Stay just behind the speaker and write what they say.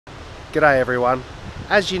G'day everyone.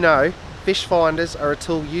 As you know, fish finders are a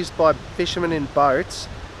tool used by fishermen in boats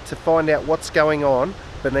to find out what's going on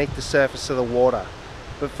beneath the surface of the water.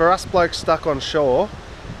 But for us blokes stuck on shore,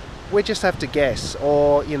 we just have to guess,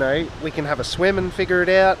 or we can have a swim and figure it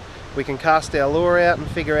out. We can cast our lure out and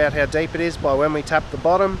figure out how deep it is by when we tap the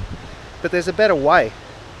bottom. But there's a better way.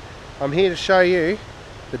 I'm here to show you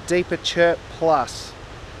the Deeper CHIRP Plus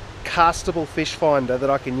castable fish finder that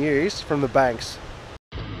I can use from the banks.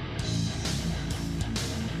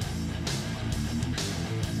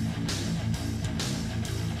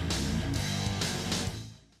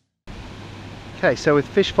 Okay, so with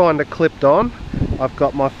Fishfinder clipped on, I've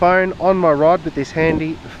got my phone on my rod with this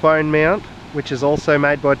handy phone mount, which is also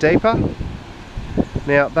made by Deeper.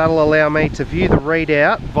 Now that'll allow me to view the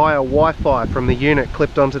readout via Wi-Fi from the unit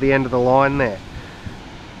clipped onto the end of the line there.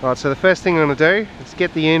 Right, so the first thing I'm going to do is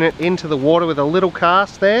get the unit into the water with a little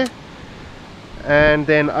cast there, and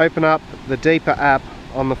then open up the Deeper app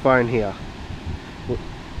on the phone here.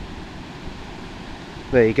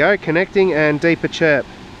 There you go, connecting, and Deeper CHIRP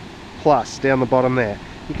Plus down the bottom there.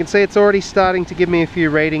 You can see it's already starting to give me a few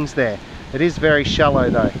readings there. It is very shallow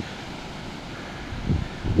though.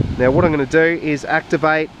 Now what I'm going to do is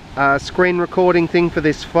activate a screen recording thing for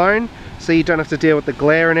this phone, so you don't have to deal with the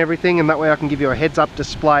glare and everything, and that way I can give you a heads up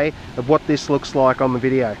display of what this looks like on the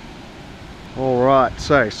video. Alright,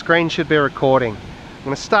 so screen should be recording. I'm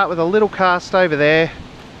going to start with a little cast over there,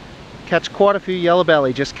 catch quite a few yellow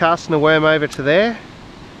belly, just casting a worm over to there.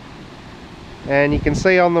 And you can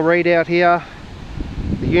see on the readout here,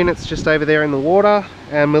 the unit's just over there in the water,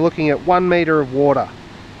 and we're looking at 1 metre of water.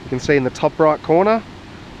 You can see in the top right corner,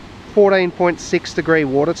 14.6 degree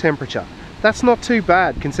water temperature. That's not too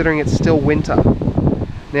bad considering it's still winter.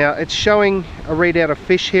 Now it's showing a readout of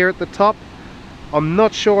fish here at the top. I'm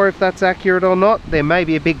not sure if that's accurate or not. There may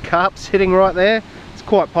be a big carp sitting right there. It's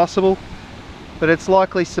quite possible, but it's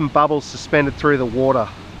likely some bubbles suspended through the water.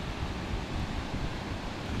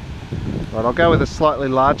 Right, I'll go with a slightly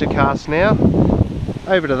larger cast now,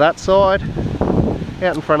 over to that side,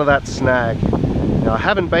 out in front of that snag. Now I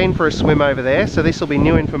haven't been for a swim over there, so this will be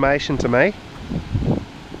new information to me.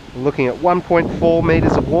 I'm looking at 1.4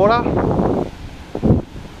 metres of water,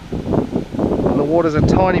 and the water's a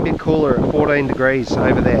tiny bit cooler at 14 degrees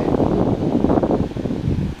over there.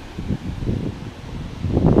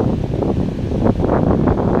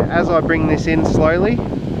 Now, as I bring this in slowly,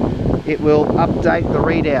 it will update the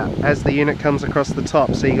readout as the unit comes across the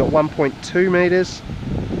top. So you got 1.2 metres.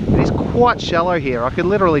 It is quite shallow here. I could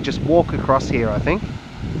literally just walk across here, I think,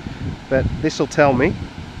 but this will tell me.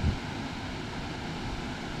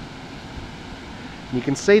 You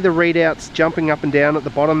can see the readouts jumping up and down at the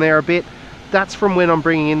bottom there a bit. That's from when I'm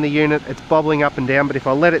bringing in the unit. It's bobbling up and down, but if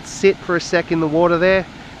I let it sit for a sec in the water there,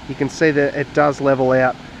 you can see that it does level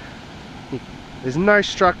out. There's no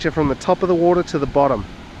structure from the top of the water to the bottom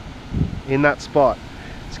in that spot.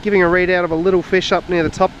 It's giving a readout of a little fish up near the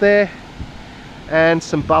top there, and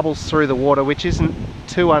some bubbles through the water, which isn't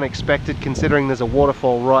too unexpected considering there's a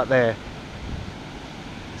waterfall right there.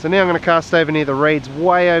 So now I'm going to cast over near the reeds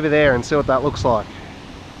way over there and see what that looks like.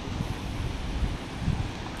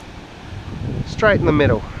 Straight in the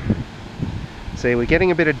middle. See, we're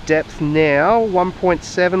getting a bit of depth now, 1.7,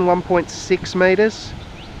 1.6 metres.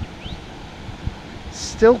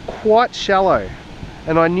 Still quite shallow.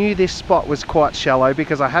 And I knew this spot was quite shallow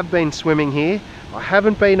because I have been swimming here. I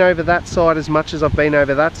haven't been over that side as much as I've been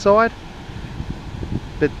over that side,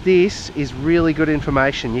 but this is really good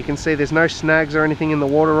information. You can see there's no snags or anything in the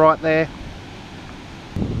water right there.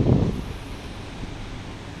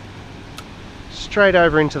 Straight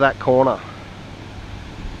over into that corner.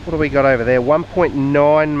 What do we got over there?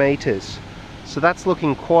 1.9 metres. So that's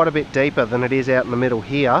looking quite a bit deeper than it is out in the middle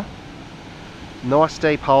here. Nice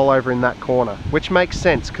deep hole over in that corner, which makes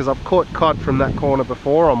sense because I've caught cod from that corner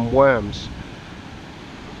before on worms.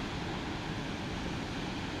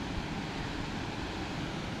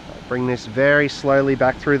 I'll bring this very slowly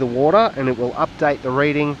back through the water, and it will update the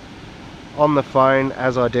reading on the phone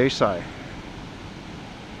as I do so.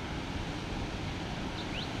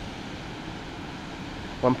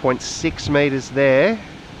 .6 metres there.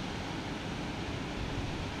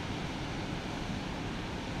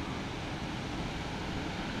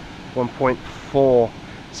 1.4.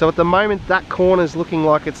 So at the moment that corner's looking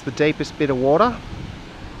like it's the deepest bit of water,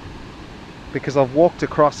 because I've walked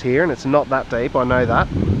across here and it's not that deep, I know that.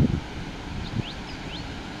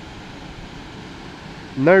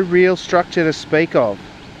 No real structure to speak of.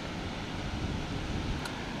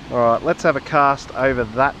 Alright, let's have a cast over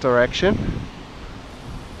that direction.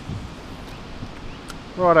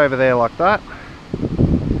 Right over there like that.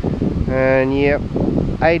 And yep,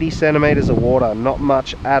 80 centimeters of water, not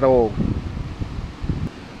much at all.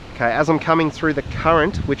 Okay, as I'm coming through the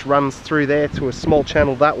current, which runs through there to a small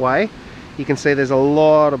channel that way, you can see there's a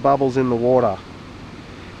lot of bubbles in the water.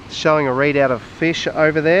 It's showing a readout of fish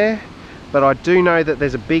over there, but I do know that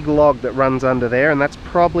there's a big log that runs under there, and that's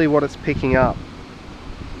probably what it's picking up.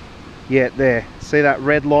 Yeah, there, see that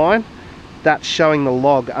red line? That's showing the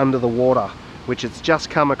log under the water, which it's just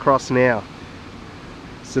come across now.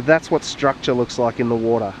 So that's what structure looks like in the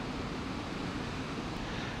water.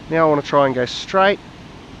 Now I want to try and go straight.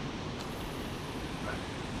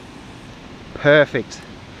 Perfect.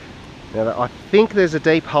 Now I think there's a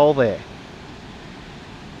deep hole there.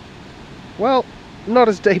 Well, not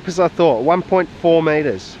as deep as I thought, 1.4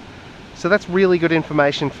 meters. So that's really good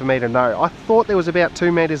information for me to know. I thought there was about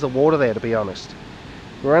 2 meters of water there, to be honest.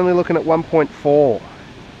 We're only looking at 1.4.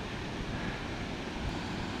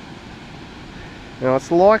 Now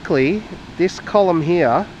it's likely this column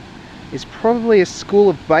here is probably a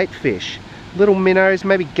school of bait fish. Little minnows,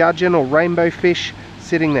 maybe gudgeon or rainbow fish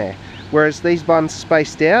sitting there. Whereas these ones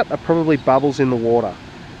spaced out are probably bubbles in the water.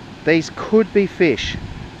 These could be fish.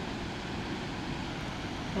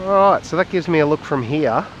 Alright, so that gives me a look from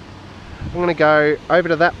here. I'm going to go over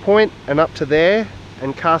to that point and up to there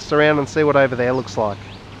and cast around and see what over there looks like.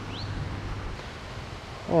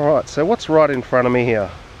 Alright, so what's right in front of me here?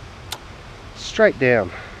 Straight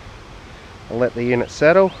down. I'll let the unit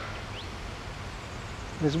settle.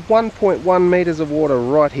 There's 1.1 meters of water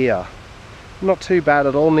right here. Not too bad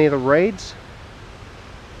at all near the reeds.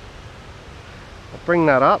 I'll bring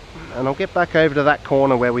that up and I'll get back over to that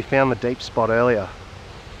corner where we found the deep spot earlier.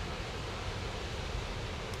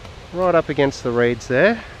 Right up against the reeds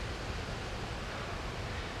there.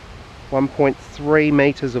 1.3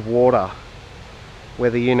 meters of water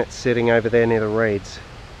where the unit's sitting over there near the reeds.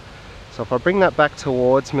 So if I bring that back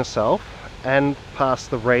towards myself and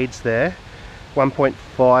past the reeds there,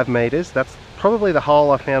 1.5 meters, that's probably the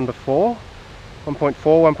hole I found before.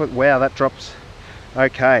 1.4, wow, that drops.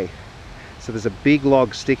 Okay, so there's a big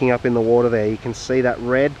log sticking up in the water there. You can see that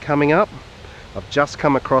red coming up. I've just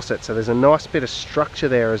come across it, so there's a nice bit of structure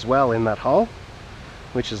there as well in that hole,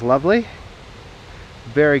 which is lovely.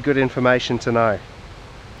 Very good information to know.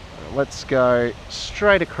 Let's go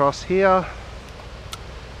straight across here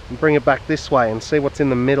and bring it back this way and see what's in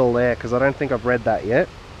the middle there, because I don't think I've read that yet.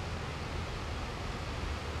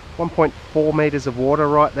 1.4 meters of water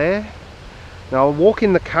right there. Now I'll walk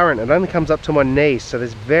in the current, it only comes up to my knees, so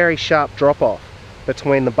there's very sharp drop off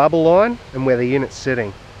between the bubble line and where the unit's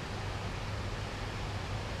sitting.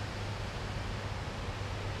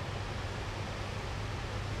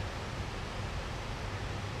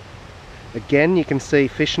 Again, you can see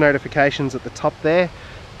fish notifications at the top there.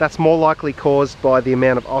 That's more likely caused by the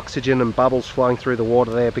amount of oxygen and bubbles flowing through the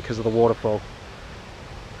water there because of the waterfall.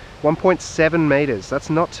 1.7 meters, that's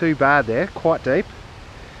not too bad there, quite deep.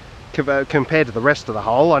 Compared to the rest of the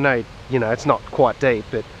hole, I know, you know, it's not quite deep,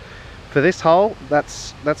 but for this hole,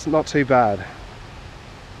 that's not too bad.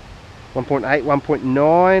 1.8,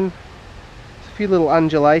 1.9. A few little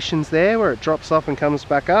undulations there where it drops off and comes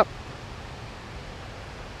back up.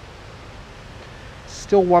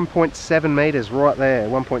 Still 1.7 meters right there.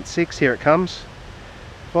 1.6, here it comes.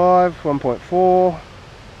 5, 1.4.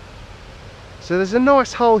 So there's a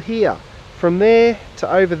nice hole here from there to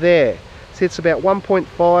over there. It's about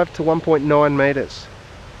 1.5 to 1.9 meters.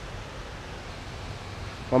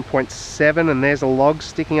 1.7, and there's a log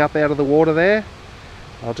sticking up out of the water there.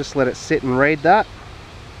 I'll just let it sit and read that.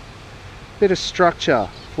 Bit of structure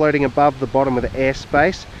floating above the bottom of the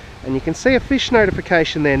airspace, and you can see a fish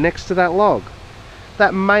notification there next to that log.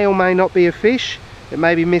 That may or may not be a fish. It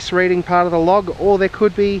may be misreading part of the log, or there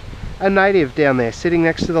could be a native down there sitting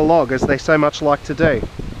next to the log, as they so much like to do.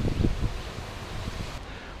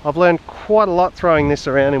 I've learned quite a lot throwing this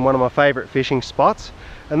around in one of my favourite fishing spots,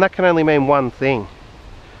 and that can only mean one thing: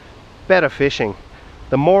 better fishing.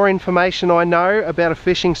 The more information I know about a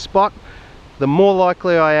fishing spot, the more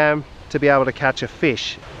likely I am to be able to catch a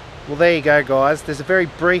fish. Well, there you go guys, there's a very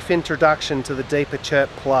brief introduction to the Deeper CHIRP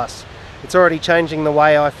Plus. It's already changing the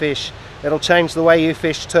way I fish. It'll change the way you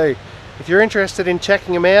fish too. If you're interested in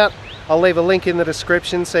checking them out, I'll leave a link in the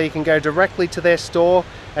description so you can go directly to their store,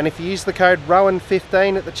 and if you use the code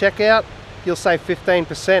ROWAN15 at the checkout, you'll save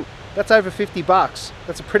 15%. That's over 50 bucks.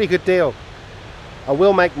 That's a pretty good deal. I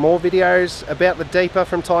will make more videos about the Deeper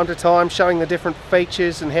from time to time, showing the different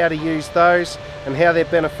features and how to use those and how they're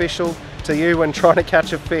beneficial to you when trying to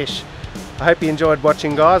catch a fish. I hope you enjoyed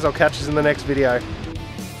watching guys. I'll catch you in the next video.